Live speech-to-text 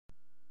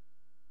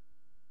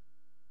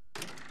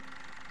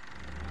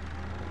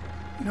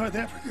North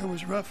Africa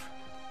was rough.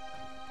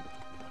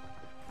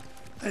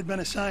 I'd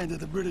been assigned to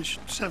the British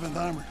 7th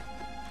Armored.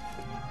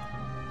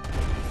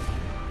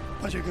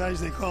 Bunch of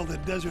guys they called the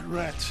Desert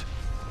Rats.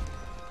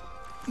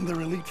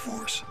 Their elite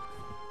force.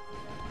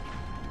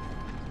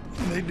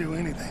 And they'd do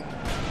anything.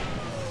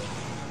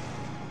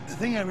 The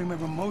thing I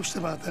remember most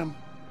about them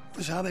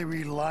was how they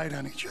relied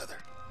on each other.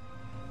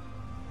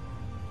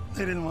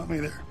 They didn't want me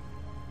there.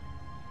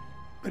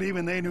 But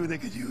even they knew they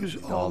could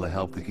use all the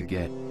help we could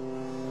get.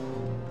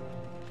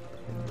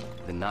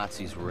 The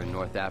Nazis were in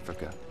North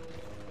Africa.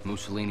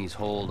 Mussolini's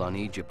hold on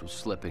Egypt was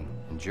slipping,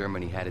 and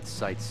Germany had its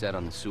sights set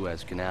on the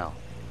Suez Canal.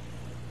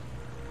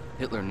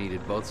 Hitler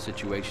needed both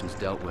situations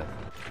dealt with,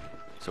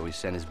 so he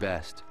sent his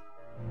best.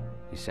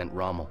 He sent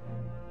Rommel.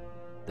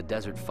 The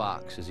Desert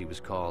Fox, as he was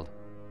called,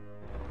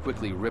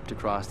 quickly ripped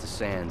across the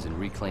sands and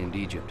reclaimed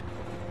Egypt,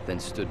 then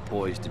stood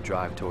poised to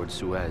drive towards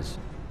Suez.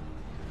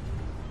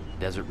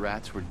 Desert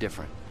Rats were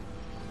different.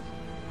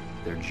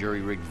 Their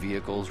jury-rigged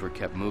vehicles were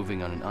kept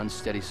moving on an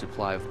unsteady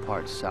supply of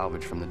parts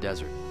salvaged from the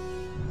desert.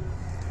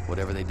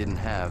 Whatever they didn't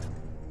have,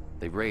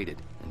 they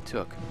raided and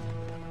took.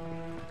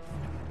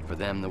 For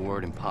them, the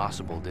word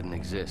impossible didn't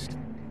exist.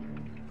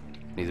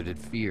 Neither did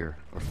fear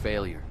or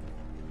failure.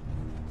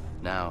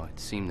 Now, it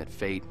seemed that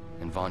fate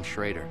and von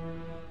Schrader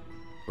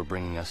were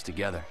bringing us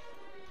together.